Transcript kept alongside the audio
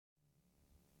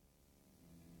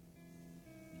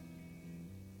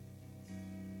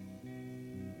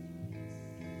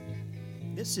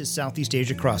This is Southeast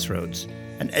Asia Crossroads,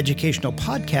 an educational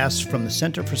podcast from the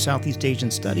Center for Southeast Asian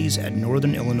Studies at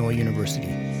Northern Illinois University.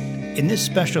 In this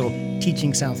special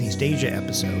Teaching Southeast Asia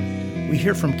episode, we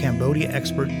hear from Cambodia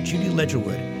expert Judy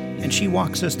Ledgerwood, and she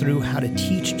walks us through how to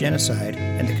teach genocide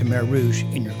and the Khmer Rouge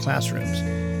in your classrooms.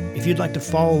 If you'd like to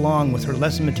follow along with her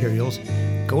lesson materials,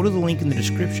 go to the link in the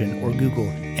description or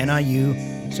Google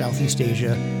NIU Southeast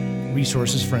Asia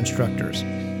Resources for Instructors,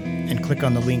 and click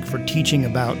on the link for teaching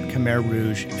about Khmer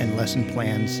Rouge and lesson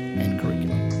plans and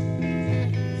curriculum.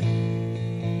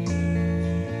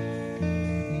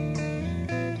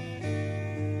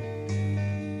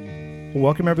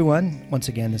 Welcome, everyone. Once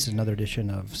again, this is another edition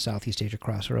of Southeast Asia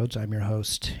Crossroads. I'm your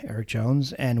host, Eric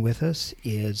Jones, and with us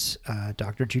is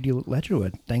Dr. Judy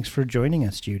Ledgerwood. Thanks for joining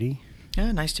us, Judy.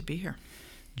 Yeah, nice to be here.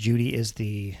 Judy is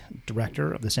the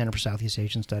director of the Center for Southeast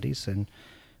Asian Studies, and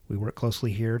we work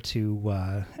closely here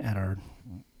at our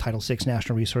Title VI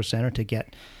National Resource Center to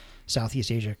get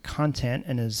Southeast Asia content.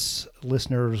 And as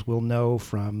listeners will know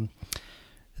from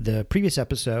the previous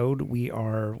episode, we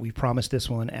promised this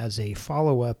one as a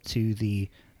follow-up to the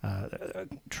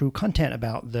true content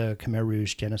about the Khmer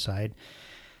Rouge genocide.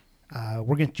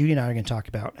 Judy and I are going to talk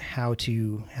about how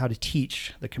to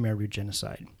teach the Khmer Rouge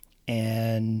genocide,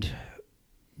 and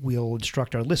we'll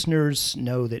instruct our listeners.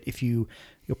 Know that you'll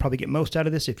probably get most out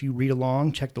of this if you read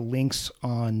along. Check the links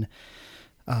on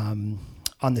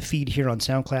the feed here on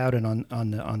SoundCloud and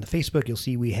on the Facebook. You'll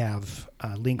see we have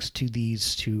links to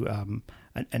these to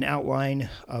an outline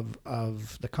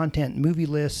of the content, movie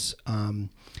lists,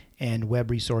 and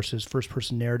web resources,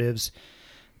 first-person narratives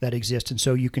that exist. And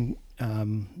so you can,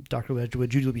 Dr. Ledgerwood,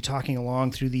 Judy will be talking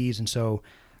along through these. And so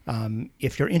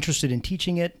if you're interested in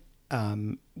teaching it,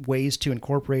 ways to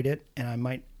incorporate it, and I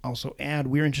might also add,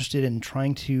 we're interested in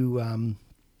trying to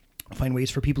find ways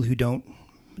for people who don't.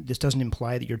 This doesn't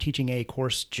imply that you're teaching a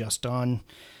course just on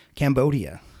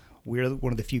Cambodia. We're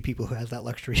one of the few people who has that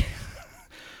luxury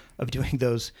of doing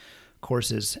those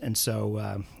courses, and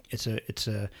so it's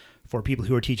a for people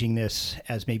who are teaching this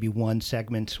as maybe one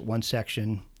segment, one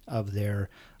section of a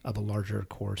larger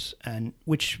course, and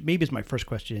which maybe is my first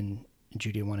question,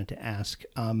 Judy, I wanted to ask.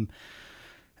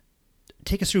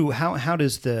 Take us through how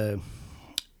does the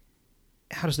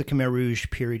Khmer Rouge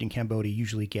period in Cambodia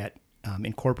usually get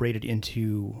incorporated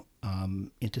into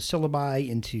syllabi,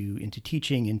 into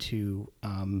teaching, into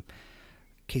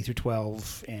K through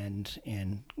 12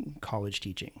 and college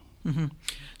teaching. Mm-hmm.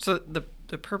 So the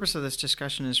purpose of this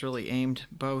discussion is really aimed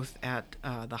both at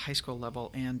the high school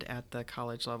level and at the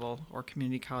college level or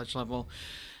community college level.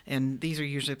 And these are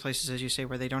usually places, as you say,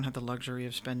 where they don't have the luxury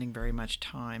of spending very much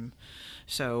time.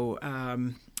 So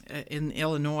in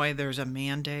Illinois, there's a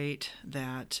mandate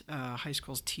that high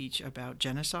schools teach about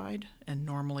genocide, and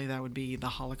normally that would be the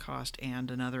Holocaust and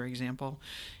another example.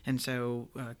 And so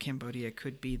Cambodia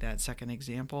could be that second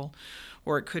example.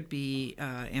 Or it could be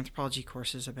anthropology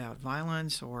courses about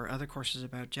violence or other courses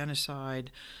about genocide,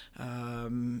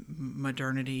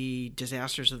 modernity,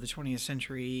 disasters of the 20th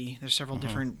century. There's several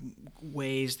different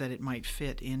ways that it might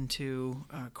fit into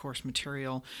course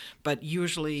material, but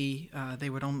usually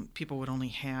people would only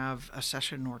have a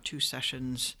session or two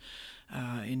sessions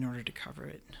in order to cover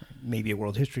it. Maybe a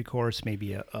world history course,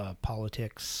 maybe a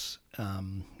politics.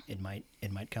 It might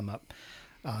come up.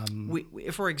 We,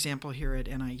 for example, here at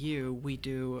NIU, we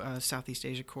do a Southeast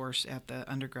Asia course at the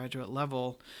undergraduate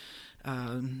level.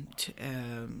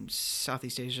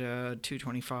 Southeast Asia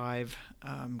 225,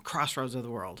 Crossroads of the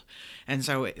World. And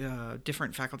so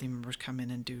different faculty members come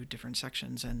in and do different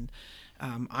sections, and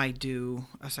I do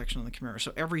a section on the Khmer.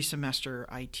 So every semester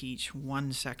I teach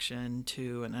one section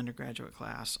to an undergraduate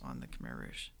class on the Khmer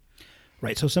Rouge.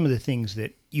 Right, so some of the things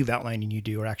that you've outlined and you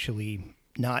do are actually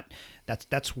not,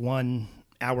 that's 1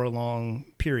 hour long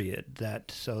period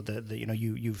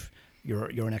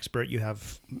you're an expert. You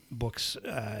have books,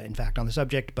 in fact, on the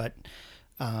subject. But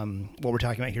what we're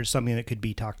talking about here is something that could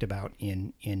be talked about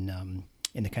in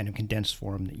the kind of condensed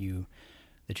form that you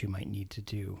might need to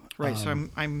do. Right. So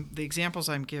I'm the examples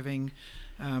I'm giving.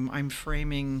 I'm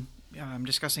framing,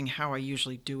 discussing how I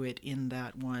usually do it in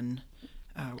that 1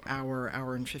 hour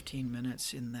and 15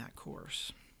 minutes in that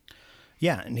course.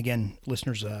 Yeah, and again,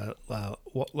 listeners,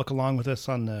 look along with us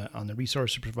on the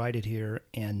resources provided here,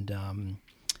 and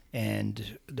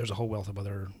there's a whole wealth of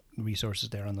other resources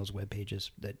there on those web pages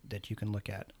that you can look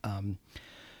at.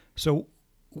 So,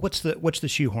 what's the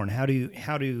shoehorn? How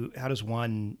does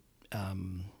one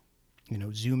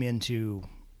zoom into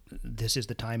this is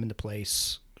the time and the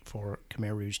place for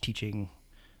Khmer Rouge teaching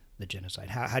the genocide?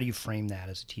 How do you frame that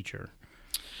as a teacher?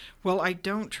 Well, I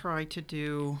don't try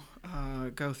to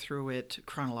go through it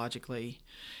chronologically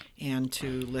and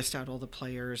to list out all the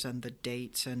players and the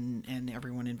dates and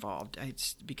everyone involved.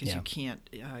 It's because you can't,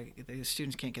 the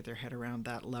students can't get their head around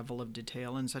that level of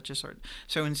detail in such a sort.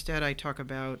 So instead, I talk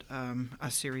about a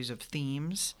series of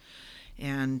themes.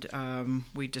 And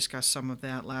we discussed some of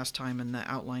that last time, and the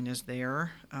outline is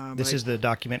there. This is the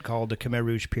document called The Khmer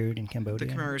Rouge Period in Cambodia.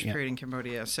 The Khmer Rouge Period in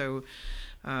Cambodia. So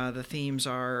the themes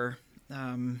are,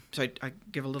 I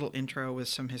give a little intro with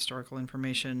some historical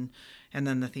information, and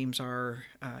then the themes are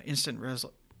instant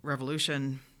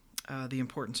revolution, the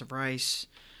importance of rice,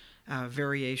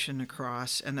 variation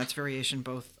across, and that's variation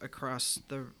both across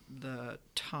the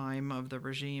time of the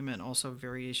regime and also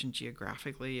variation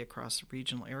geographically across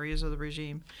regional areas of the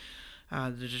regime,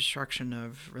 the destruction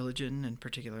of religion and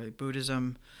particularly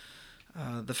Buddhism,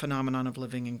 the phenomenon of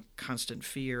living in constant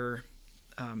fear,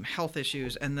 health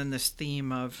issues, and then this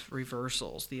theme of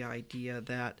reversals, the idea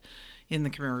that in the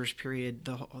Khmer Rouge period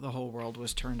the whole world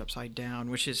was turned upside down,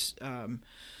 which is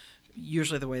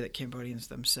usually the way that Cambodians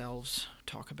themselves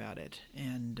talk about it.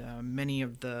 And many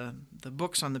of the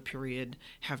books on the period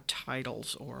have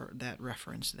titles or that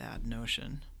reference that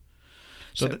notion.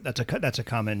 So that's a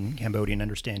common Cambodian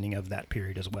understanding of that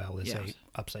period as well, is yes.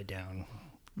 a upside down.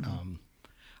 Mm-hmm.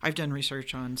 I've done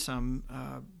research on some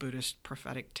Buddhist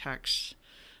prophetic texts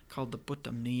called the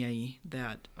Buttamniyai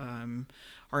that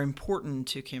are important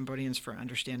to Cambodians for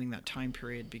understanding that time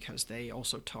period, because they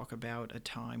also talk about a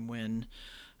time when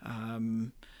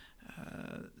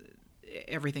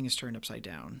everything is turned upside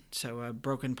down. So a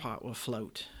broken pot will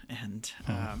float, and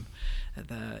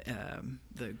the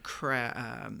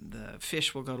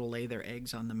fish will go to lay their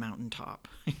eggs on the mountaintop.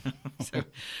 So,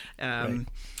 right.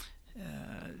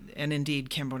 And indeed,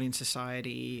 Cambodian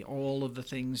society, all of the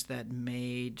things that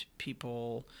made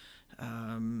people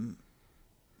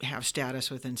have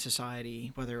status within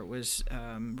society, whether it was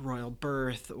royal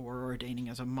birth or ordaining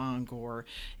as a monk or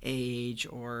age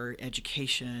or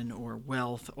education or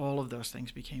wealth, all of those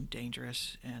things became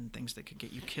dangerous and things that could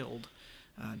get you killed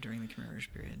during the Khmer Rouge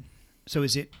period. So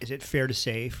is it fair to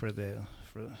say for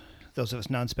those of us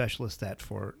non-specialists that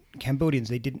for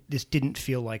Cambodians this didn't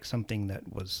feel like something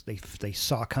that was they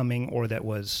saw coming, or that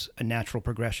was a natural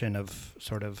progression of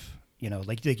sort of,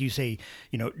 like you say,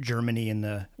 Germany in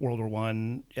the World War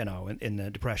One, in the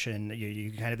Depression,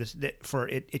 you kind of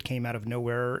it came out of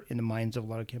nowhere in the minds of a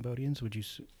lot of Cambodians. Would you,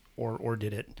 or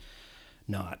did it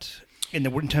not in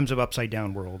terms of upside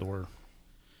down world? Or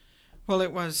well,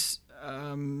 it was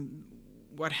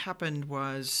what happened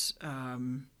was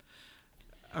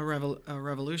a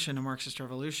revolution, a Marxist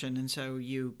revolution, and so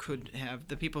you could have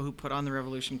the people who put on the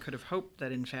revolution could have hoped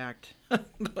that in fact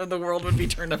the world would be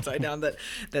turned upside down, that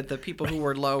the people who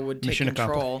were low would take Mission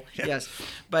control. Yeah. Yes,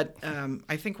 but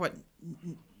I think what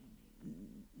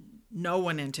no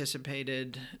one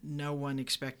anticipated, no one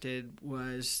expected,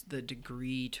 was the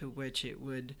degree to which it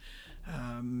would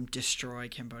destroy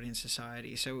Cambodian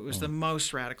society. So it was the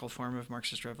most radical form of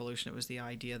Marxist revolution. It was the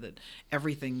idea that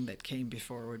everything that came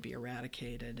before would be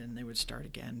eradicated, and they would start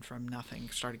again from nothing,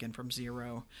 start again from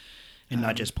zero. And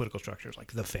not just political structures,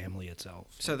 like the family itself.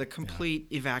 So the complete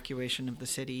evacuation of the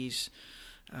cities,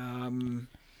 the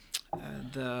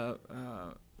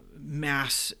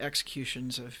mass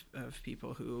executions of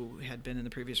people who had been in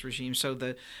the previous regime. So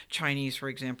the Chinese, for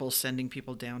example, sending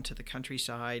people down to the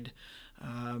countryside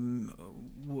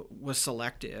was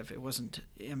selective. It wasn't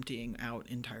emptying out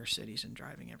entire cities and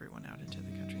driving everyone out into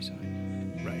the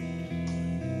countryside. Right.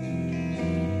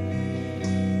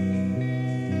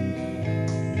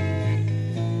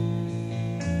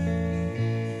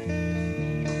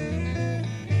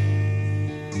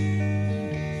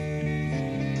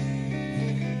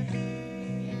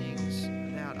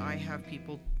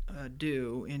 People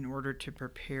do in order to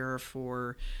prepare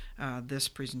for this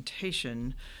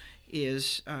presentation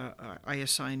is I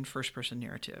assign first-person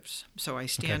narratives. So I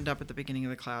stand up at the beginning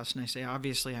of the class and I say,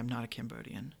 obviously, I'm not a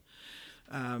Cambodian.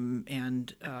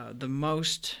 And the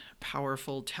most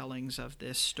powerful tellings of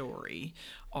this story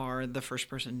are the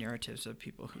first-person narratives of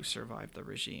people who survived the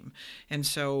regime. And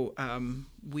so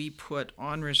we put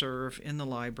on reserve in the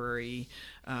library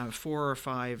 4 or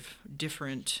 5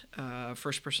 different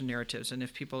first-person narratives. And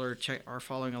if people are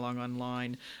following along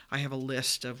online, I have a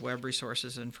list of web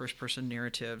resources and first-person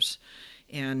narratives.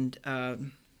 And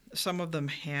some of them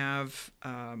have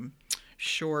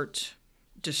short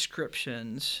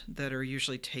descriptions that are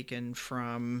usually taken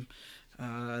from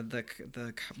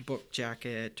the book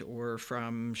jacket or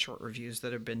from short reviews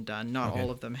that have been done. Not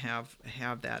all of them have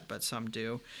that, but some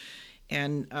do.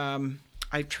 And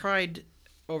I've tried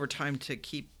over time to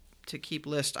keep keep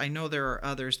list. I know there are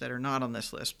others that are not on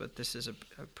this list, but this is a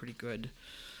pretty good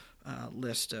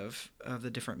list of the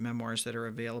different memoirs that are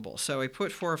available. So I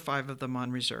put 4 or 5 of them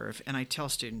on reserve, and I tell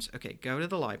students, okay, go to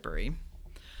the library,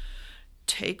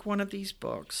 take one of these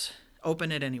books,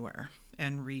 open it anywhere,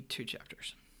 and read 2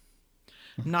 chapters.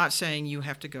 I'm not saying you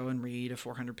have to go and read a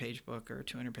 400-page book or a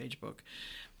 200-page book,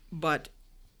 but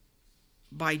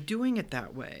by doing it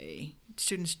that way,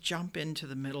 students jump into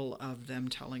the middle of them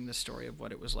telling the story of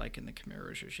what it was like in the Khmer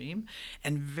Rouge regime.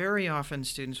 And very often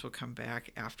students will come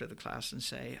back after the class and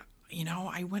say,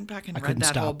 I went back and read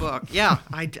that whole book. Yeah,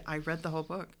 I read the whole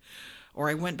book. Or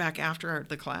I went back after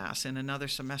the class in another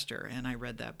semester and I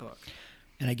read that book.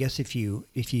 And I guess if you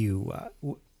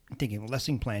thinking of a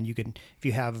lesson plan, you can, if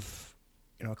you have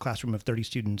a classroom of 30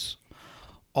 students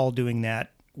all doing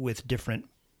that with different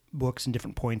books and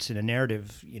different points in a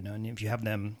narrative, and if you have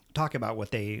them talk about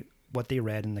what they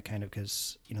read and the kind of,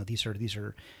 because these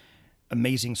are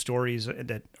amazing stories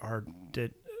that are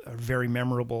very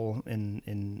memorable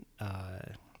in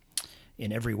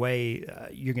every way,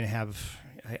 you're going to have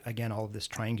again all of this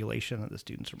triangulation that the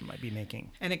students might be making.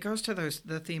 And it goes to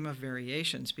the theme of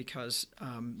variations, because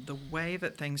the way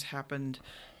that things happened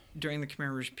during the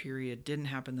Khmer Rouge period didn't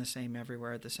happen the same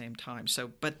everywhere at the same time.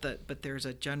 So, but there's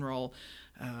a general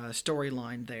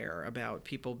storyline there about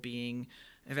people being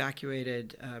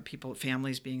evacuated,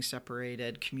 families being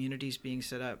separated, communities being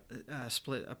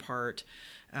split apart,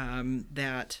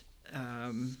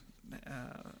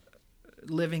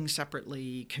 living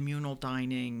separately, communal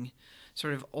dining,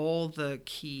 sort of all the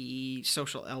key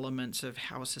social elements of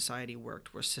how society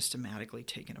worked were systematically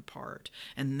taken apart.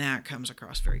 And that comes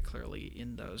across very clearly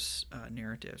in those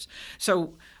narratives.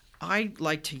 So I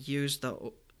like to use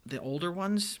the older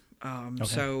ones. Okay.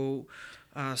 So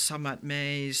Sammat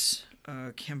May's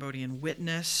Cambodian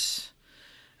Witness.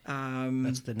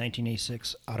 That's the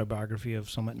 1986 autobiography of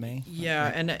Sammat May. Yeah,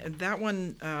 right? And that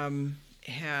one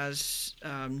has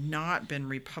not been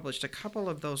republished. A couple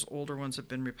of those older ones have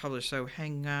been republished. So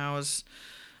Hang Ngao's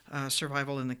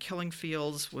Survival in the Killing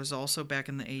Fields was also back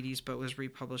in the 80s, but was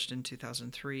republished in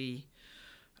 2003.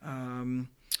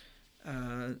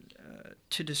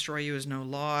 To Destroy You Is No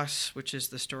Loss, which is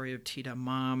the story of Tita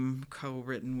Mam,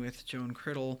 co-written with Joan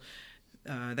Criddle.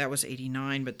 That was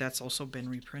 89, but that's also been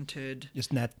reprinted.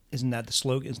 Isn't that the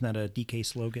slogan? Isn't that a DK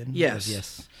slogan? Yes.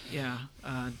 Yes. Yeah.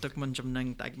 To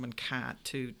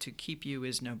keep you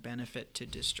is no benefit, to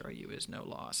destroy you is no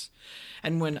loss.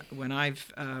 And when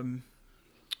I've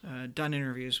done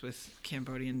interviews with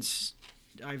Cambodians,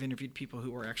 I've interviewed people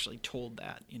who were actually told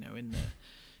that,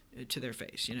 to their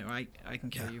face. I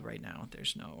can tell you right now,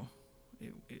 there's no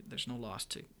loss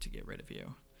to get rid of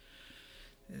you.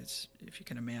 It's, if you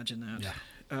can imagine that.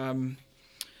 Yeah.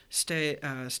 Stay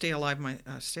alive, my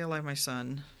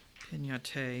son,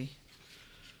 Pinyate.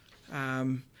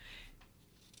 And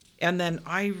then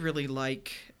I really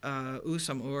like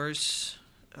Usam Ur's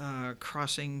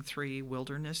Crossing Three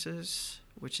Wildernesses,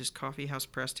 which is Coffee House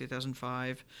Press,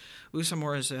 2005. Usam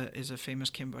Ur is a famous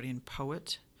Cambodian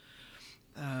poet,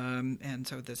 and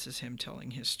so this is him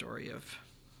telling his story of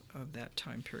that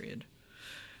time period.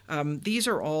 These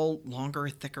are all longer,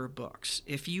 thicker books.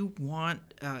 If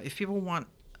people want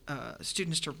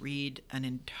students to read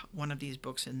one of these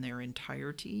books in their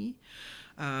entirety,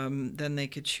 then they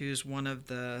could choose one of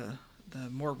the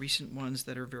more recent ones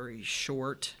that are very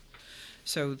short.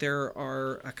 So there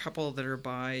are a couple that are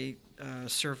by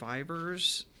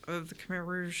survivors of the Khmer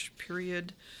Rouge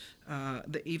period,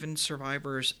 even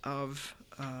survivors of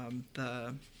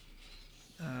the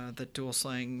Dual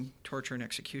Slang Torture and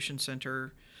Execution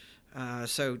Center.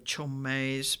 So Chom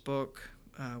May's book,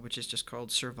 which is just called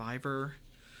Survivor,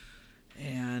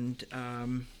 and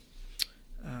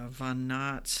Van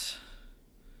Nott's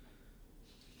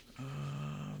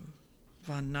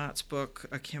book,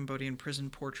 A Cambodian Prison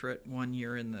Portrait, 1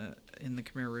 year in the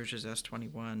Khmer Rouge's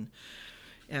S-21.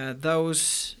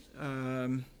 Those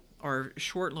are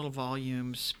short little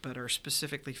volumes, but are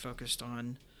specifically focused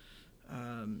on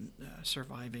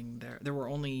surviving there. There were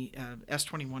only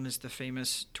S-21 is the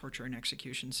famous torture and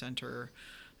execution center,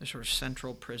 the sort of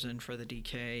central prison for the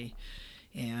DK,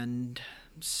 and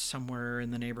somewhere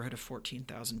in the neighborhood of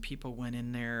 14,000 people went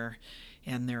in there,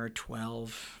 and there are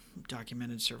 12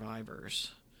 documented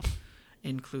survivors,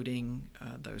 including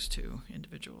those 2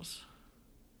 individuals.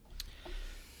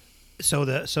 So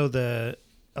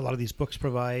a lot of these books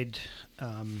provide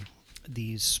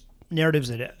these narratives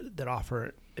that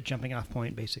offer a jumping off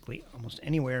point basically almost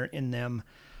anywhere in them.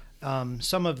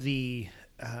 Some of the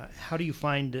how do you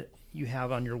find you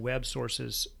have on your web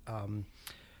sources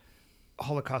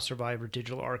Holocaust Survivor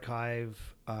Digital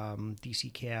Archive,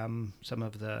 DCCAM, some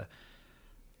of the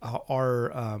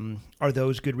are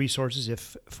those good resources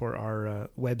if for our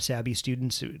web savvy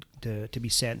students to be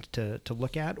sent to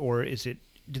look at, or do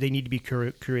they need to be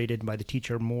curated by the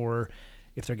teacher more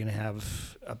if they're going to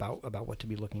have about what to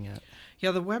be looking at?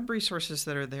 Yeah, the web resources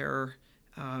that are there,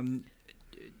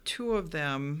 two of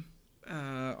them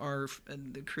are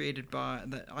created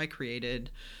that I created.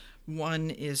 One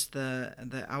is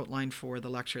the outline for the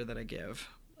lecture that I give.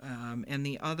 And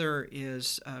the other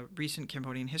is recent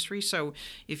Cambodian history. So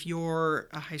if you're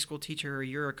a high school teacher or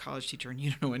you're a college teacher and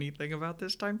you don't know anything about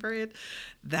this time period,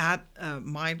 that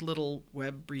my little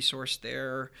web resource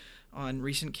there on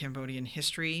recent Cambodian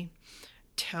history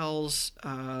tells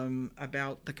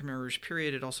about the Khmer Rouge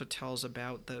period. It also tells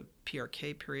about the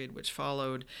PRK period, which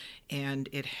followed, and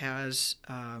it has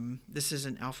this is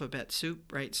an alphabet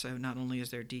soup, right? So not only is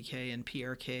there DK and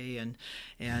PRK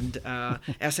and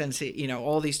SNC,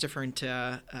 all these different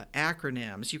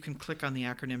acronyms. You can click on the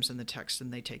acronyms in the text,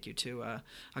 and they take you to a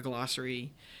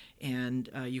glossary. And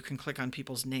you can click on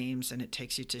people's names, and it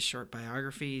takes you to short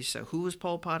biographies. So who was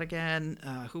Pol Pot again?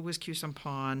 Who was Khieu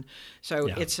Samphan? So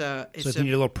yeah. it's so if you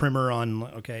need a little primer on,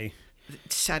 okay.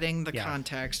 Setting the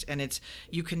context, and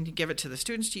you can give it to the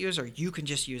students to use, or you can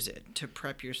just use it to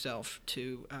prep yourself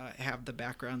to have the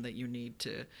background that you need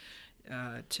to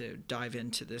dive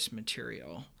into this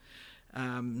material.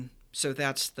 So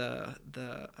that's the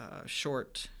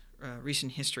short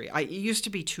recent history. It used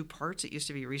to be two parts. It used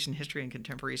to be recent history and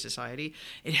contemporary society.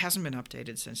 It hasn't been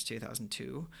updated since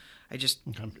 2002. I just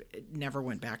never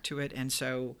went back to it, and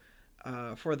so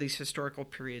for these historical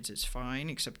periods, it's fine,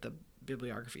 except the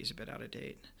bibliography is a bit out of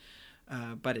date.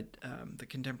 But the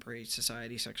contemporary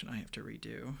society section I have to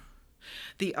redo.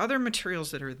 The other materials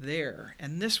that are there,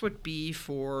 and this would be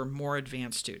for more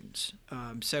advanced students,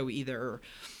 so either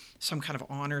some kind of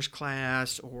honors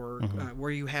class or where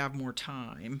you have more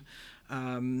time.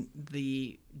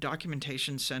 The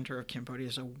Documentation Center of Cambodia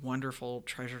is a wonderful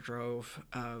treasure trove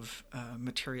of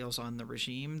materials on the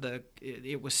regime.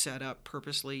 It was set up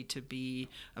purposely to be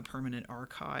a permanent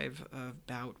archive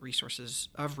about resources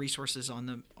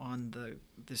on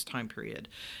this time period,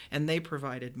 and they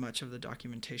provided much of the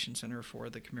Documentation Center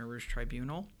for the Khmer Rouge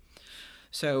Tribunal.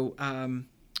 So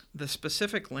the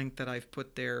specific link that I've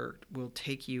put there will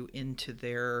take you into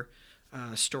their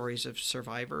stories of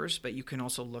survivors, but you can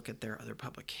also look at their other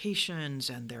publications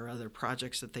and their other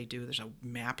projects that they do. There's a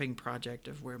mapping project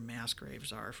of where mass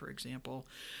graves are, for example,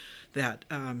 that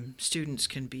students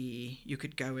you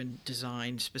could go and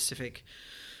design specific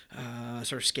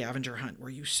sort of scavenger hunt where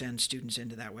you send students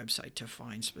into that website to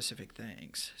find specific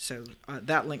things. So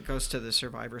that link goes to the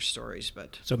survivor stories,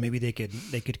 but so maybe they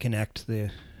could connect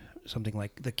something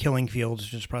like The Killing Fields,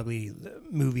 which is probably the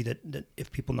movie that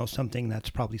if people know something, that's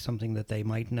probably something that they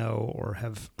might know or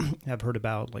have heard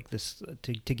about, like this,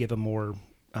 to give a more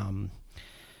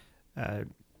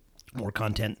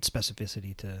content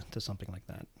specificity to something like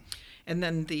that. And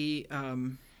then the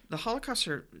Holocaust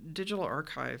Digital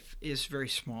Archive is very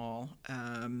small.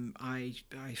 I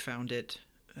found it.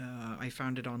 I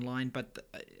found it online, but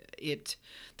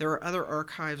there are other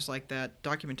archives like that.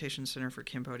 Documentation Center for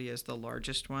Cambodia is the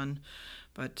largest one,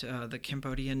 but the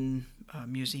Cambodian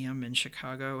Museum in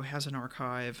Chicago has an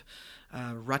archive.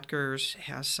 Rutgers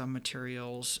has some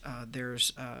materials.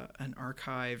 There's an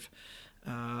archive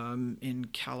in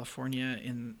California,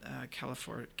 in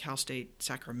Cal State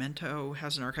Sacramento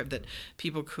has an archive that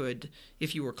people could,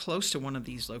 if you were close to one of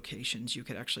these locations, you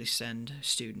could actually send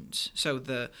students. So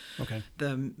the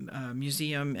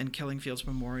museum and Killing Fields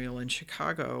Memorial in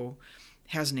Chicago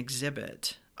has an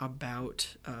exhibit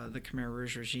about the Khmer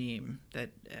Rouge regime that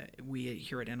we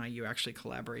here at NIU actually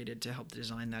collaborated to help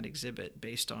design that exhibit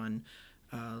based on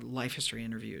life history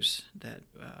interviews that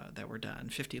were done,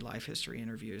 50 life history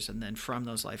interviews, and then from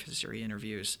those life history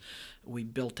interviews, we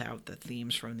built out the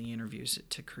themes from the interviews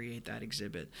to create that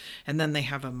exhibit. And then they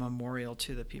have a memorial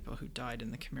to the people who died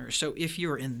in the Khmer. So if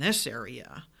you're in this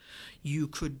area, you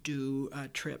could do a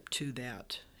trip to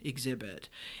that exhibit.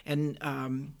 And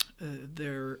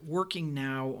they're working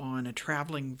now on a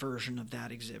traveling version of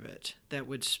that exhibit that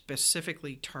would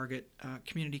specifically target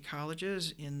community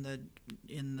colleges in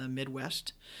the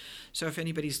Midwest. So if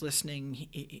anybody's listening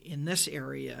in this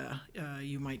area,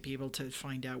 you might be able to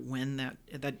find out when that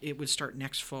it would start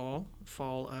next fall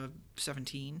of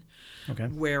 17. Okay.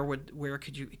 Where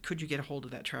could you get a hold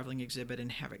of that traveling exhibit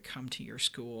and have it come to your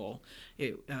school?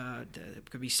 It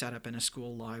could be set up in a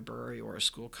school library or a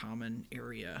school common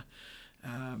area.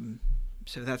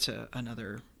 So that's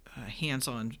another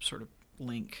hands-on sort of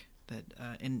link that,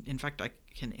 in fact, I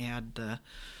can add the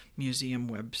museum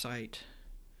website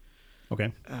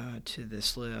Okay. To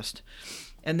this list.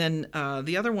 And then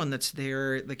the other one that's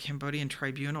there, the Cambodian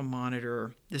Tribunal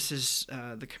Monitor. This is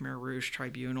the Khmer Rouge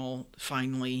Tribunal,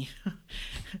 finally,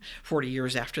 40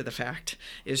 years after the fact,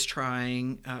 is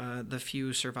trying the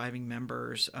few surviving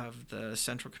members of the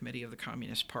Central Committee of the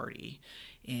Communist Party.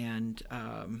 And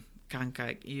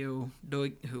Kankak Eo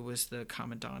Doig, who was the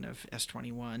commandant of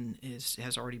S-21,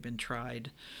 has already been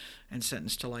tried and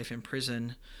sentenced to life in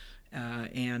prison.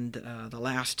 And the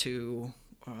last two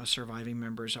surviving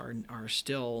members are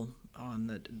still on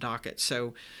the docket.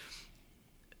 So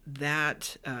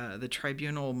that the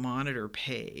Tribunal Monitor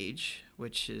page,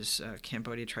 which is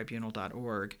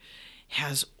CambodiaTribunal.org,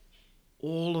 has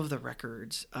all of the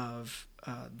records of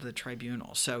the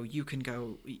tribunal. So you can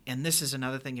go, and this is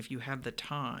another thing, if you have the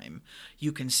time,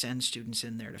 you can send students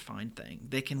in there to find things.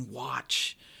 They can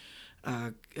watch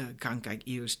Kankak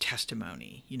Eo's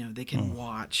testimony. They can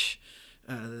watch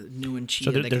Nguyen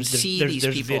Chia. So they can see these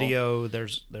there's people. Video,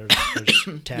 there's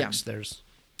text, Yeah. there's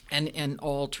and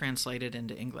all translated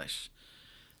into English.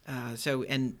 So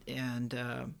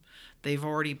they've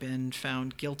already been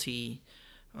found guilty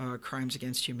crimes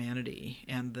against humanity,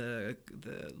 and the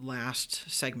last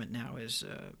segment now is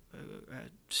a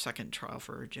second trial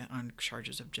on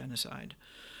charges of genocide.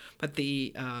 But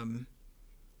if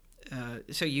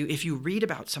you read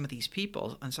about some of these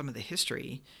people and some of the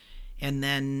history, and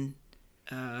then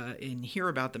and hear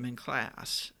about them in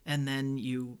class, and then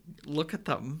you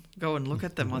go and look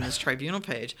at them on this tribunal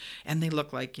page, and they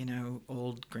look like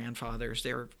old grandfathers.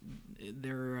 They're in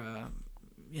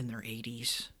their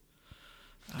 80s.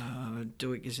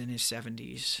 Doig is in his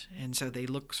 70s, and so they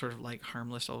look sort of like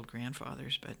harmless old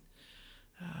grandfathers, but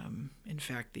in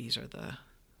fact these are the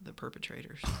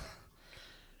perpetrators.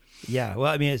 Yeah,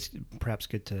 well, I mean, it's perhaps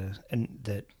good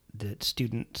that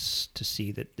students to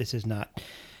see that this is not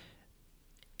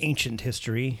ancient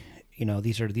history.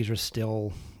 These are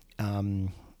still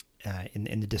in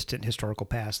the distant historical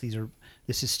past.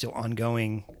 This is still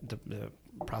ongoing. The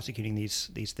prosecuting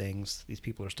these things. These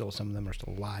people some of them are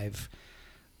still alive,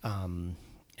 and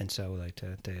so like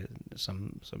to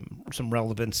some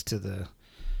relevance to the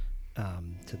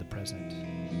present.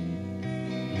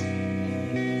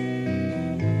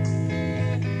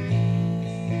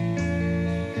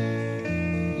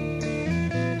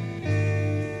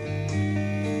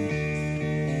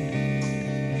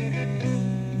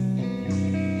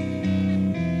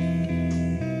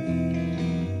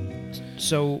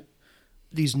 So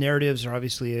these narratives are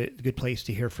obviously a good place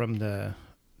to hear from the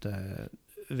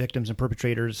victims and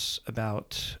perpetrators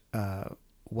about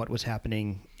what was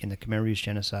happening in the Khmer Rouge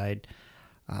genocide.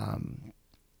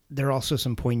 There are also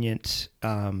some poignant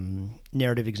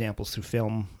narrative examples through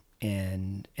film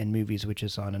and movies, which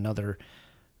is on another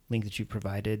link that you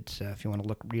provided. If you want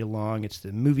to read along, it's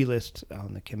the movie list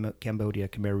on the Cambodia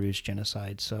Khmer Rouge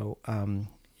genocide. So,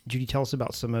 Judy, tell us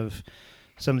about some of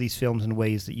these films and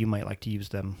ways that you might like to use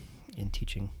them in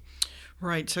teaching.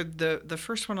 Right. So the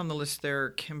first one on the list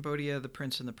there, Cambodia, The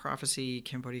Prince and the Prophecy,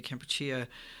 Cambodia, Kampuchea,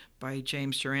 by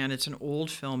James Duran. It's an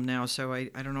old film now, so I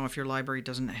don't know if your library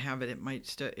doesn't have it. It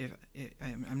might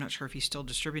I'm not sure if he's still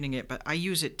distributing it, but I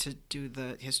use it to do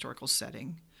the historical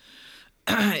setting.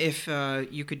 If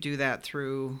you could do that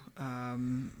through a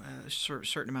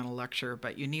certain amount of lecture,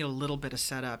 but you need a little bit of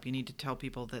setup. You need to tell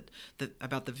people that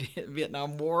about the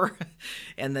Vietnam War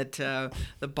and that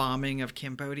the bombing of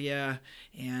Cambodia,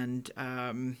 and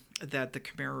that the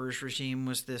Khmer Rouge regime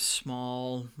was this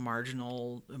small,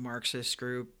 marginal Marxist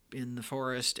group in the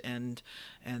forest, and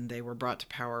they were brought to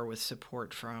power with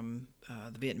support from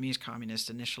the Vietnamese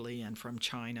communists initially and from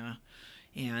China.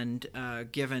 And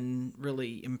given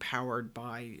really empowered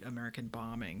by American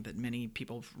bombing, that many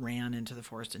people ran into the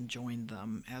forest and joined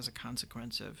them as a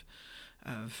consequence of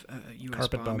U.S.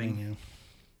 Carpet bombing.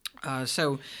 Yeah.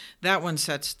 So that one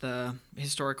sets the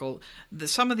historical.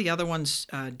 Some of the other ones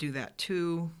do that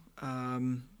too,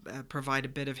 provide a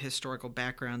bit of historical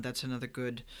background. That's another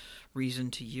good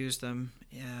reason to use them.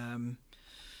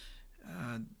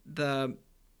 The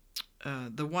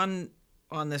one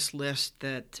on this list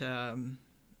that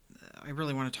I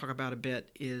really want to talk about a bit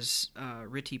is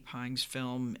Ritti Pang's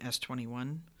film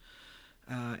S-21.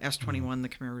 S-21, The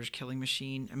Khmer Rouge Killing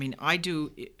Machine. I mean, I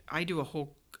do a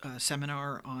whole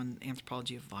seminar on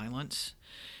anthropology of violence,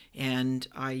 and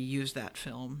I use that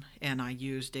film, and I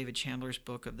use David Chandler's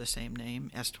book of the same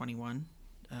name, S-21,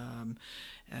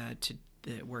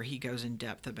 where he goes in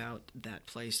depth about that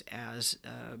place as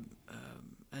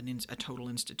a total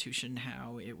institution,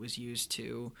 how it was used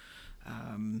to,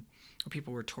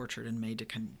 people were tortured and made to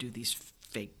do these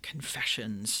fake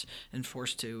confessions and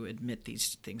forced to admit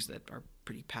these things that are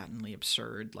pretty patently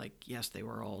absurd. Like, yes, they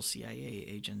were all CIA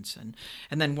agents, and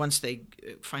then once they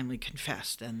finally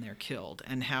confess, then they're killed.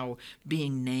 And how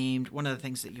being named, one of the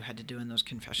things that you had to do in those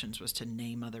confessions was to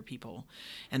name other people,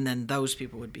 and then those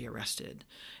people would be arrested,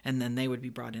 and then they would be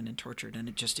brought in and tortured, and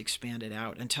it just expanded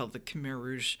out until the Khmer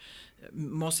Rouge.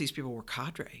 Most of these people were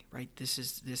cadre, right? This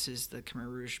is the Khmer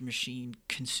Rouge machine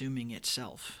consuming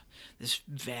itself. This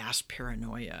vast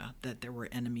paranoia that there were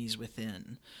enemies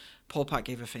within. Pol Pot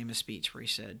gave a famous speech where he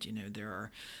said,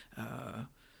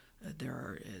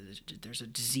 there's a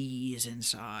disease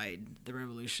inside the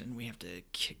revolution. We have to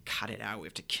cut it out. We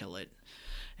have to kill it.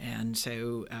 And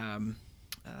so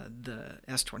the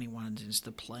S-21 is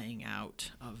the playing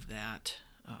out of that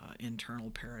internal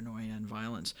paranoia and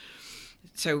violence.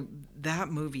 So that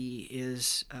movie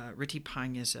is Riti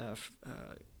Pang is a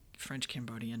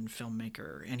French-Cambodian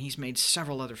filmmaker, and he's made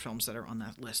several other films that are on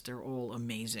that list. They're all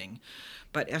amazing.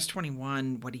 But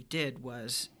S-21, what he did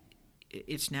was,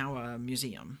 it's now a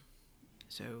museum.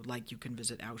 So, like, you can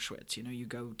visit Auschwitz. You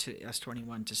go to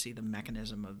S-21 to see the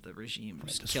mechanism of the regime.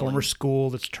 Right, this former school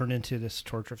that's turned into this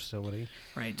torture facility.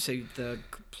 Right. So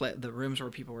the rooms where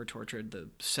people were tortured, the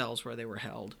cells where they were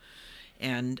held.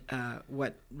 And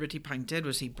what Riti Pang did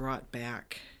was he brought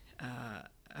back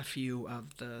a few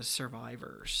of the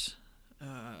survivors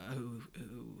who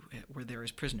were there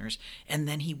as prisoners. And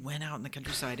then he went out in the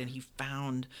countryside and he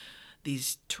found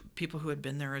these people who had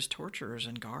been there as torturers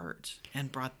and guards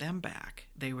and brought them back.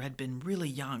 They had been really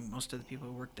young. Most of the people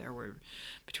who worked there were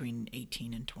between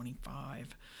 18 and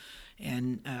 25.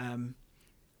 And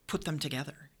put them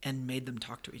together and made them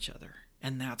talk to each other.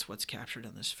 And that's what's captured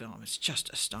in this film. It's just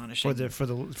astonishing.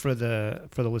 For the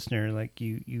listener, like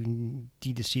you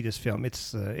need to see this film.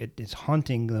 It's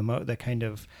haunting the kind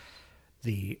of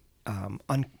the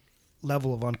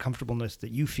level of uncomfortableness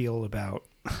that you feel about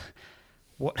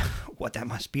what that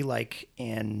must be like,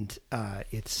 and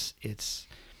it's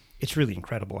really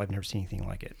incredible. I've never seen anything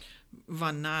like it.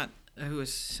 Van Nat, who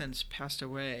has since passed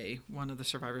away, one of the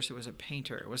survivors who was a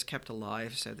painter, was kept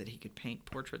alive so that he could paint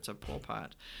portraits of Pol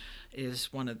Pot, is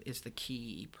the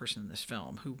key person in this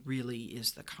film, who really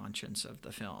is the conscience of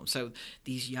the film. So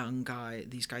these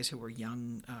guys who were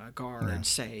young guards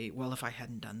say, well, if I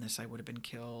hadn't done this, I would have been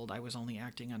killed. I was only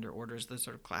acting under orders, the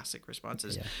sort of classic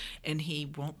responses. Yeah. And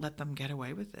he won't let them get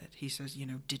away with it. He says,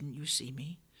 didn't you see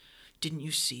me? Didn't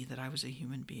you see that I was a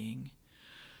human being?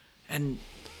 And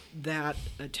that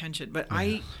attention. But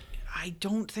yeah. I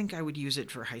don't think I would use it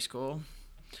for high school.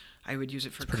 I would use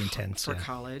it for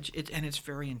college. And it's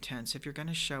very intense. If you're going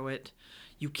to show it,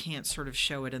 you can't sort of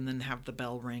show it and then have the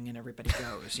bell ring and everybody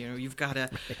goes. You've got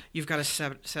to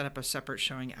set up a separate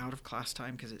showing out of class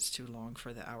time because it's too long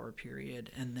for the hour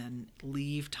period, and then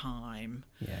leave time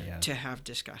to have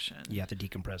discussion. You have to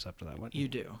decompress after that one. You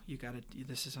do. You got to.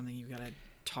 This is something you got to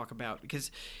talk about,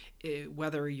 because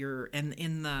whether you're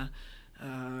in the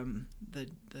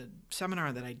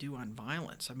seminar that I do on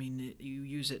violence, I mean, you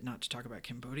use it not to talk about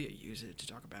Cambodia, you use it to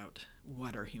talk about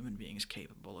what are human beings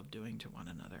capable of doing to one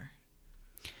another.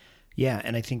 Yeah,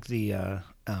 and I think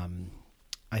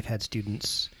I've had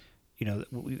students,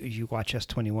 you watch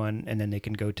S-21 and then they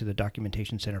can go to the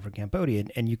Documentation Center for Cambodia,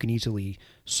 and you can easily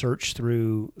search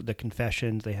through the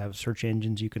confessions. They have search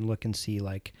engines. You can look and see,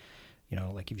 like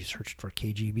if you searched for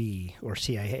KGB or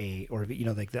CIA or,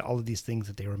 all of these things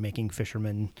that they were making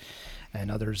fishermen and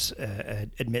others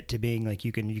admit to being, like,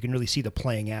 you can really see the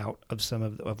playing out of some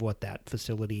of what that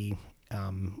facility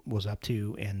was up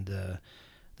to, and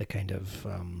the kind of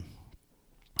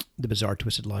the bizarre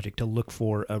twisted logic to look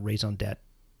for a raison d'etre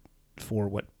for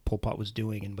what Pol Pot was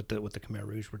doing and what the Khmer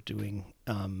Rouge were doing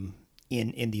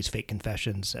in these fake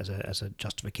confessions as a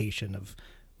justification of,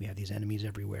 we have these enemies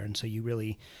everywhere. And so you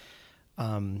really...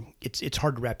 it's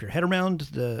hard to wrap your head around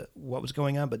what was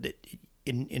going on, but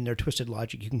in their twisted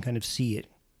logic, you can kind of see it.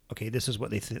 Okay, this is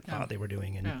what they thought they were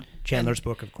doing. And Chandler's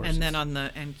book, of course. And then on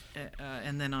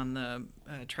the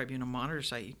Tribunal Monitor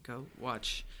site, you can go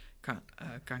watch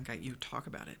Gangai Yu talk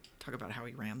about it. Talk about how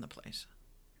he ran the place.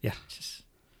 Yeah.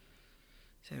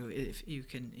 So if you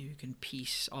can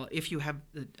piece all, if you had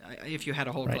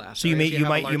a whole class. So you might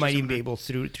even be able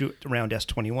through around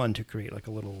S-21 to create like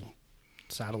a little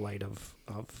satellite of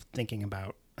thinking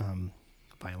about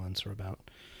violence or about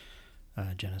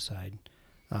genocide.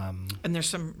 And there's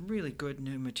some really good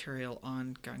new material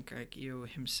on Gangai Yu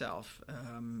himself.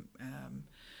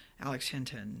 Alex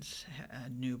Hinton's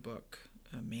new book,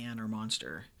 Man or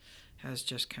Monster, has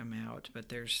just come out, but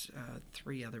there's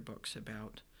 3 other books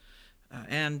about,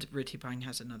 and Riti Pang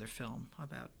has another film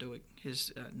about Duik.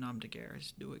 His nom de guerre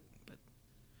is Duik. But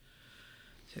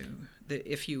so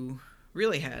if you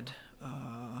really had,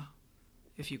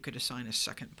 if you could assign a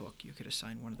second book, you could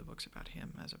assign one of the books about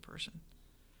him as a person.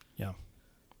 Yeah.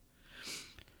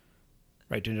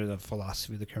 Right, into the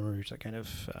philosophy of the Khmer Rouge, that kind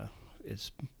of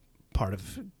is part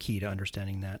of key to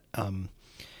understanding that. How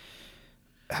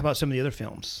about some of the other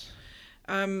films?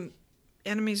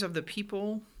 Enemies of the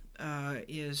People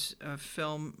is a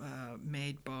film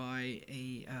made by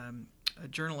a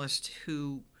journalist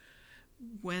who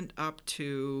went up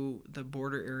to the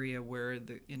border area where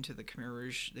into the Khmer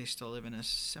Rouge, they still live in a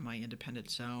semi-independent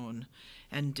zone,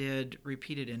 and did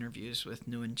repeated interviews with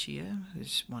Nguyen Chia,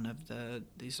 who's one of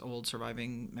these old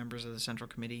surviving members of the Central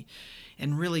Committee,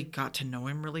 and really got to know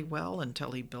him really well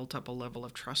until he built up a level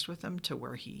of trust with him to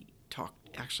where he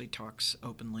actually talks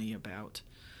openly about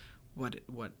what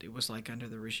it was like under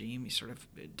the regime. He sort of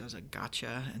does a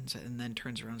gotcha and then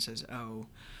turns around and says, "Oh,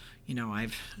 you know,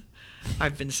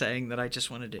 I've been saying that I just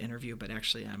wanted to interview, but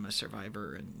actually I'm a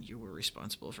survivor, and you were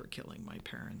responsible for killing my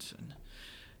parents." And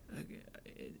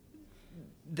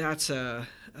that's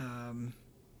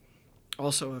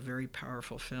also a very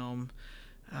powerful film.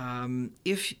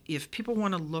 If people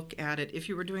want to look at it, if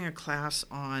you were doing a class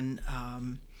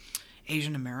on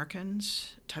Asian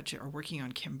Americans, or working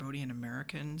on Cambodian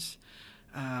Americans,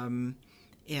 and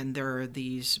there are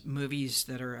these movies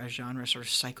that are a genre, sort of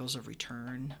cycles of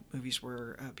return, movies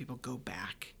where people go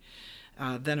back.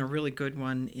 Then a really good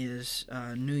one is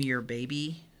New Year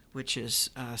Baby, which is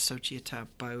Sochiata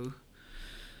Bau.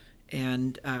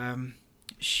 And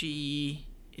she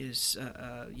is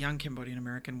a young Cambodian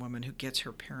American woman who gets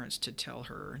her parents to tell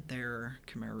her their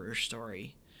Khmer Rouge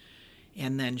story.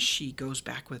 And then she goes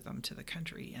back with them to the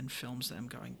country and films them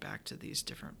going back to these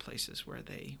different places where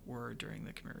they were during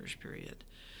the Khmer Rouge period.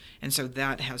 And so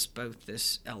that has both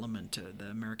this element to the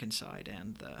American side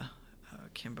and the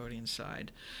Cambodian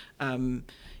side.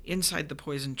 Inside the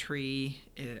Poison Tree,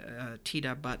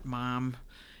 Tida But Mom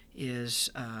is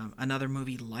another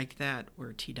movie like that,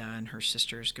 where Tida and her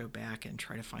sisters go back and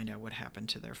try to find out what happened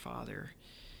to their father.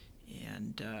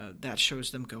 And that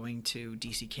shows them going to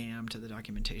DC Cam, to the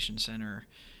documentation center,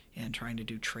 and trying to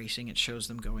do tracing. It shows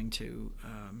them going to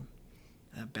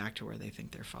back to where they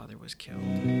think their father was killed.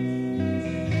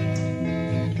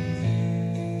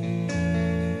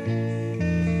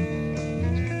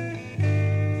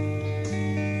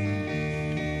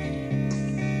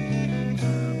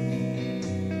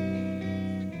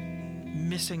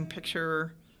 Missing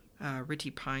Picture,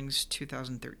 Ritti Pang's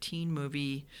 2013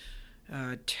 movie,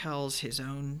 tells his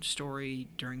own story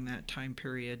during that time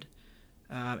period.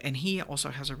 And he also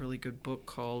has a really good book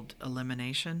called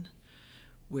Elimination,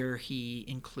 where he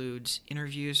includes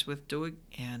interviews with Doig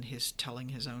and his telling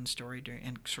his own story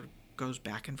and sort of goes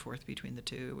back and forth between the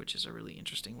two, which is a really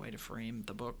interesting way to frame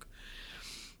the book.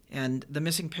 And The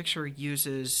Missing Picture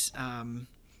uses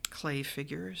clay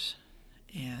figures,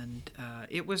 and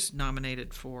it was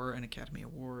nominated for an Academy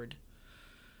Award.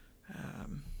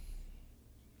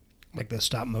 Like the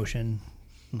stop motion,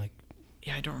 like.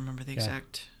 Yeah, I don't remember the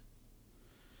exact.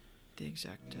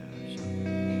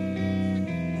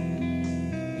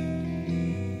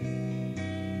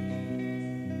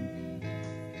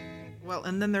 Well,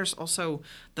 and then there's also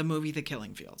the movie The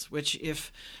Killing Fields, which,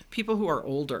 if people who are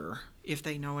older, if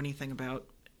they know anything about,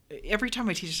 every time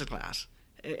I teach this class,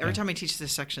 time I teach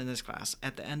this section in this class,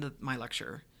 at the end of my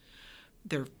lecture,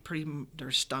 they're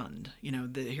stunned. You know,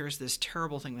 here's this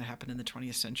terrible thing that happened in the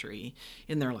 20th century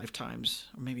in their lifetimes,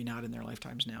 or maybe not in their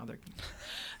lifetimes now. But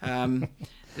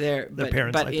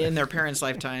in their parents'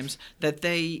 lifetimes, that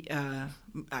they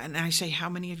and I say, how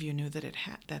many of you knew that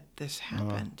that this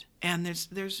happened? And it's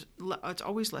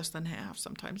always less than half.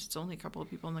 Sometimes it's only a couple of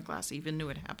people in the class even knew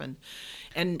it happened.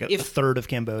 And if a third of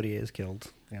Cambodia is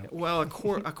killed, well, a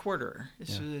quarter.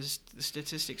 The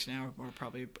statistics now are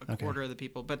probably a quarter of the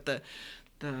people. But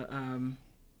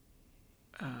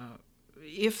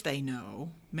if they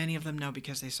know, many of them know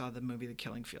because they saw the movie The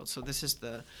Killing Fields. So this is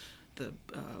the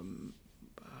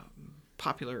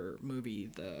popular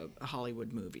movie, the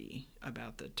Hollywood movie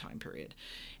about the time period.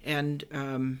 And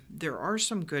there are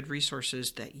some good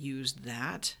resources that use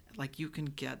that. Like, you can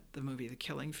get the movie The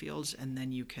Killing Fields, and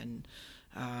then you can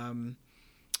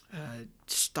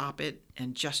stop it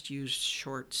and just use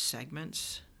short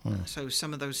segments. So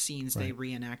some of those scenes they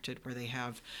reenacted, where they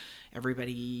have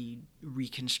everybody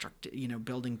reconstructed,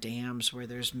 building dams where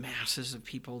there's masses of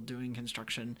people doing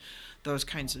construction. Those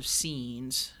kinds of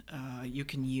scenes, you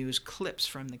can use clips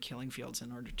from The Killing Fields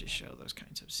in order to show those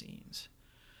kinds of scenes.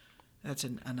 That's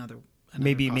another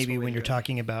maybe when you're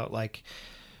talking about like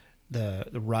the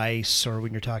rice, or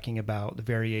when you're talking about the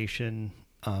variation,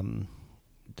 some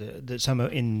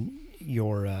in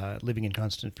your living in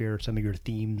constant fear, some of your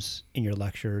themes in your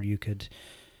lecture, you could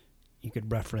you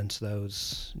could reference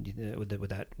those,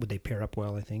 would they pair up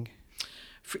well, I think?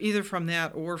 Either from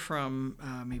that or from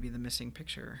maybe the missing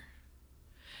picture.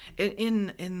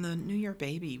 In the New Year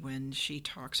Baby, when she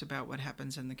talks about what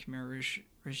happens in the Khmer Rouge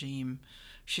regime,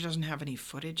 she doesn't have any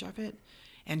footage of it,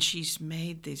 and she's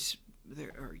made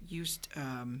used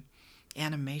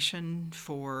animation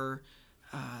for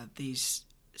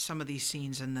some of these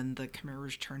scenes, and then the Khmer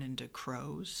Rouge turn into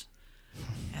crows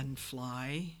and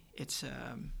fly. It's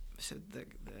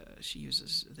she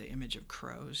uses the image of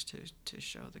crows to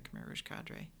show the Khmer Rouge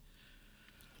cadre.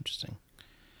 Interesting.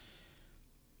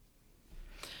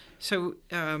 So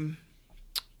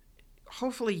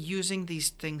hopefully using these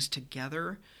things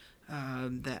together,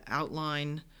 the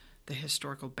outline, the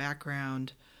historical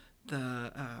background,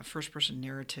 the first-person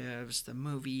narratives, the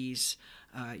movies,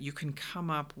 you can come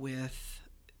up with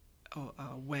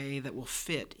a way that will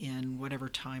fit in whatever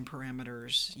time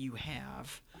parameters you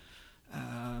have,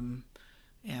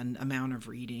 and amount of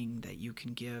reading that you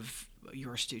can give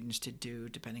your students to do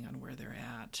depending on where they're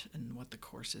at and what the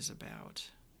course is about.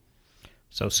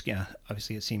 So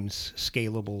obviously it seems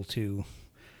scalable to,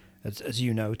 as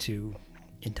you know, to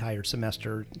entire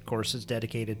semester courses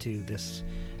dedicated to this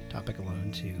topic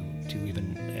alone, to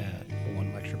even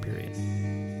one lecture period.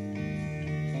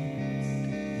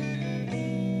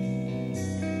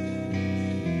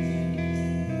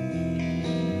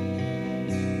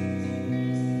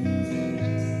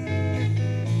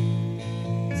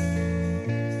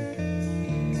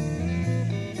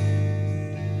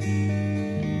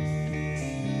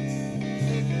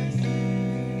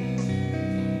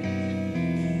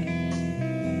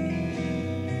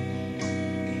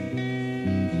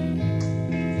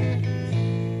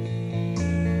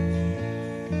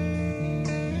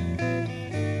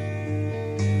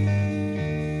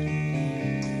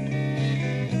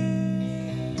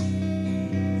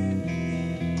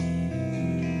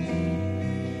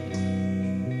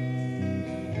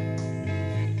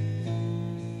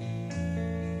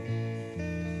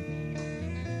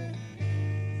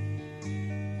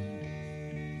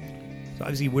 So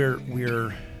obviously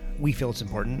we feel it's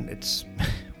important.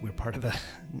 We're part of a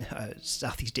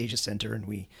Southeast Asia Center, and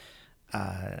we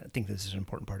think this is an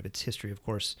important part of its history, of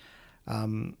course.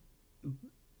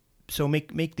 So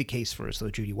make the case for us,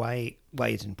 though, Judy. Why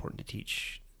is it important to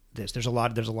teach this? There's a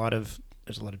lot of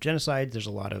genocide. There's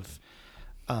a lot of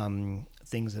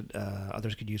things that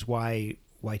others could use. Why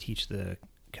teach the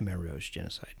Khmer Rouge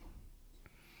genocide?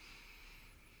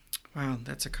 Wow,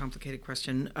 that's a complicated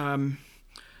question.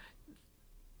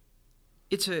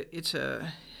 It's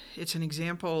an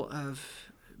example of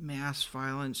mass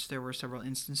violence. There were several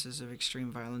instances of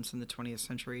extreme violence in the 20th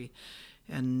century,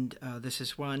 and this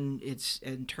is one. It's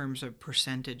in terms of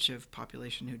percentage of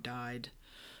population who died.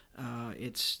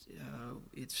 It's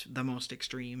the most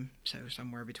extreme, so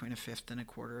somewhere between a fifth and a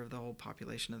quarter of the whole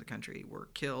population of the country were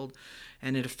killed,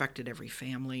 and it affected every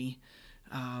family.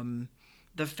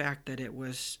 The fact that it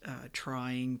was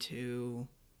trying to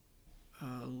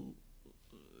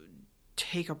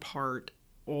take apart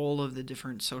all of the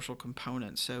different social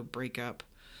components, so break up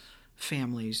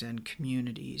families and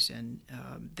communities, and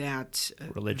that's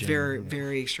religion,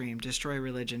 very extreme. Destroy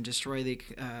religion, destroy the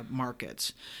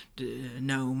markets,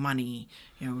 no money.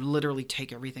 Literally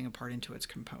take everything apart into its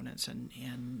components, and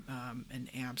an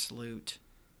absolute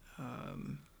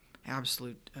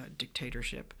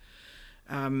dictatorship.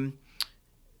 The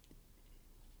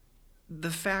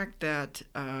fact that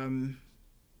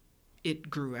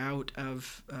it grew out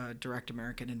of direct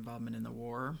American involvement in the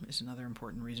war is another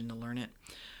important reason to learn it.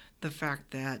 The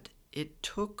fact that it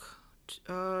took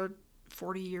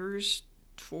 40 years,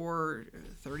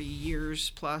 30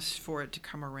 years plus for it to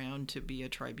come around to be a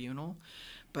tribunal.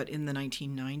 But in the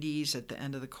 1990s, at the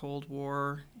end of the Cold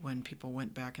War, when people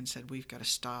went back and said, we've got to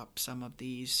stop some of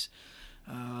these,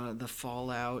 the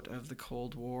fallout of the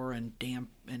Cold War and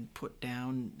put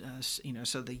down,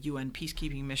 so the UN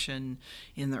peacekeeping mission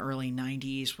in the early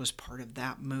 90s was part of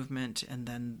that movement, and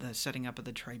then the setting up of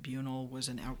the tribunal was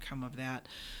an outcome of that.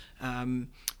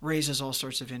 Raises all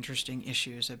sorts of interesting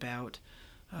issues about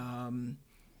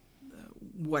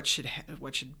what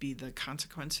should be the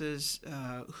consequences,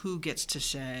 who gets to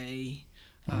say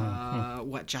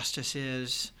what justice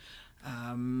is.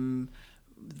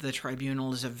 The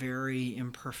tribunal is a very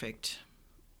imperfect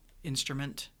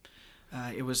instrument.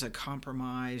 It was a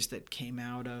compromise that came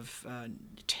out of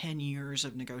 10 years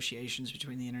of negotiations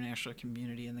between the international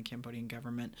community and the Cambodian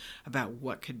government about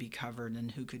what could be covered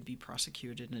and who could be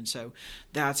prosecuted. And so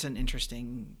that's an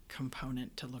interesting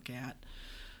component to look at.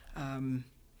 And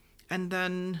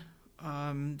then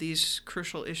these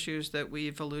crucial issues that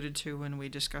we've alluded to when we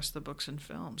discuss the books and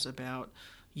films about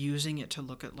using it to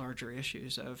look at larger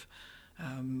issues of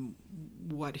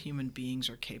what human beings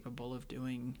are capable of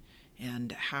doing,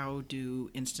 and how do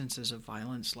instances of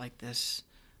violence like this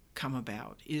come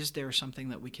about? Is there something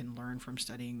that we can learn from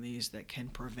studying these that can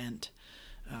prevent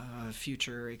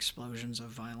future explosions of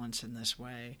violence in this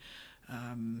way?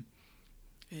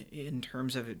 In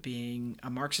terms of it being a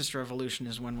Marxist revolution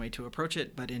is one way to approach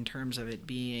it, but in terms of it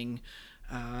being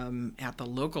at the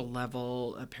local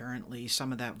level, apparently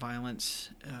some of that violence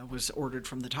was ordered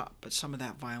from the top, but some of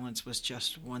that violence was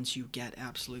just once you get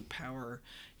absolute power,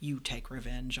 you take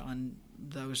revenge on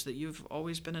those that you've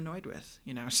always been annoyed with,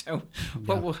 So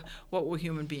what will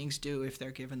human beings do if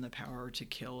they're given the power to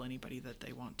kill anybody that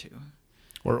they want to?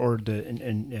 Or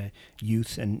the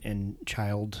youth and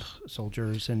child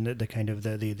soldiers, and the kind of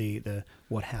the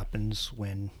what happens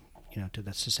when to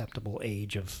the susceptible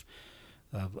age of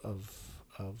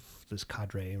this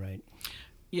cadre, right?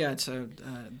 Yeah, so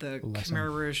the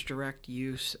Khmer Rouge direct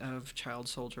use of child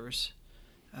soldiers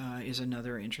is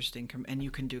another interesting, and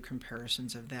you can do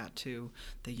comparisons of that to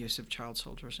the use of child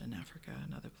soldiers in Africa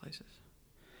and other places.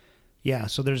 Yeah,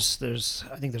 so there's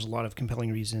I think there's a lot of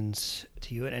compelling reasons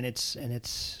to it, and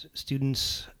it's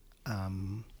students.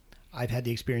 I've had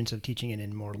the experience of teaching it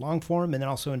in more long form, and then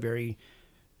also in very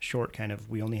short kind of.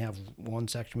 We only have one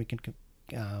section we can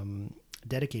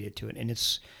dedicate it to it, and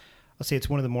I'll say it's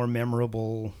one of the more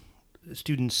memorable.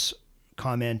 Students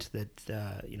comment that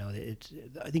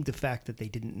I think the fact that they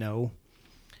didn't know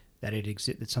that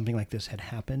that something like this had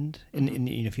happened, and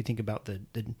if you think about the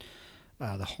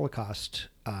Holocaust,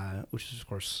 which is of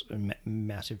course a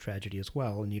massive tragedy as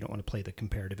well, and you don't want to play the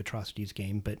comparative atrocities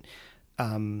game, but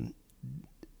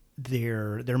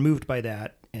they're moved by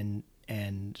that,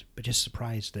 but just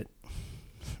surprised that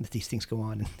these things go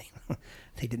on and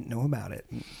they didn't know about it.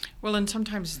 Well, and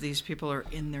sometimes these people are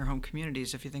in their home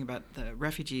communities. If you think about the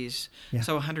refugees,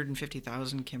 so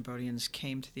 150,000 Cambodians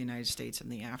came to the United States in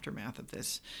the aftermath of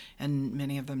this, and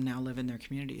many of them now live in their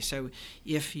communities. So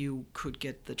if you could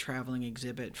get the traveling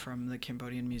exhibit from the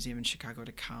Cambodian Museum in Chicago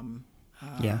to come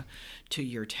to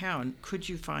your town, could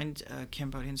you find a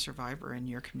Cambodian survivor in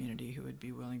your community who would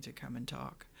be willing to come and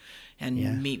talk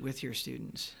and meet with your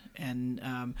students? And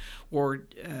or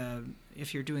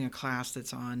if you're doing a class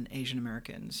that's on Asian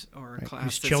Americans, or a class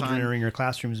whose that's children are in your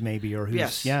classrooms maybe, or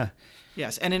who's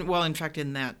Yes, and in fact,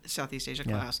 in that Southeast Asia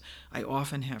class, I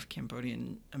often have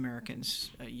Cambodian Americans,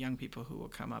 young people who will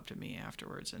come up to me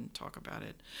afterwards and talk about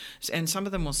it. And some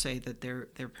of them will say that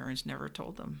their parents never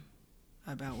told them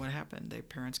about what happened. Their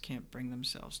parents can't bring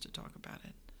themselves to talk about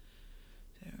it.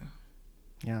 So.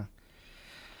 Yeah.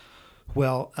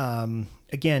 Well,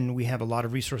 again, we have a lot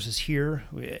of resources here.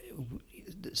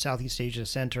 The Southeast Asia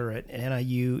Center at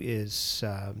NIU is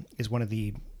one of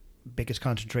the biggest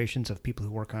concentrations of people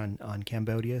who work on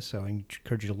Cambodia. So I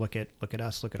encourage you to look at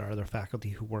us, look at our other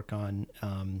faculty who work on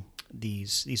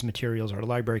these materials. Our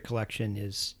library collection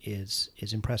is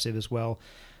impressive as well.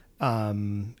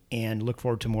 And look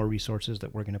forward to more resources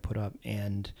that we're going to put up.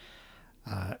 And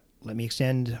let me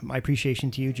extend my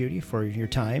appreciation to you, Judy, for your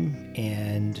time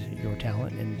and your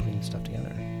talent in putting this stuff together.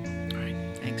 All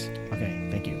right. Thanks. Okay.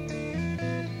 Thank you.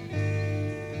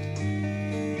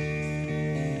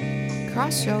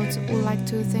 Crossroads would like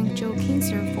to thank Joe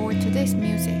Kinzer for today's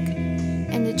music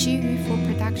and Judy for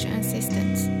production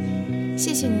assistance.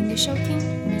 谢谢您的收听，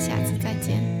我们下次再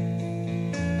见。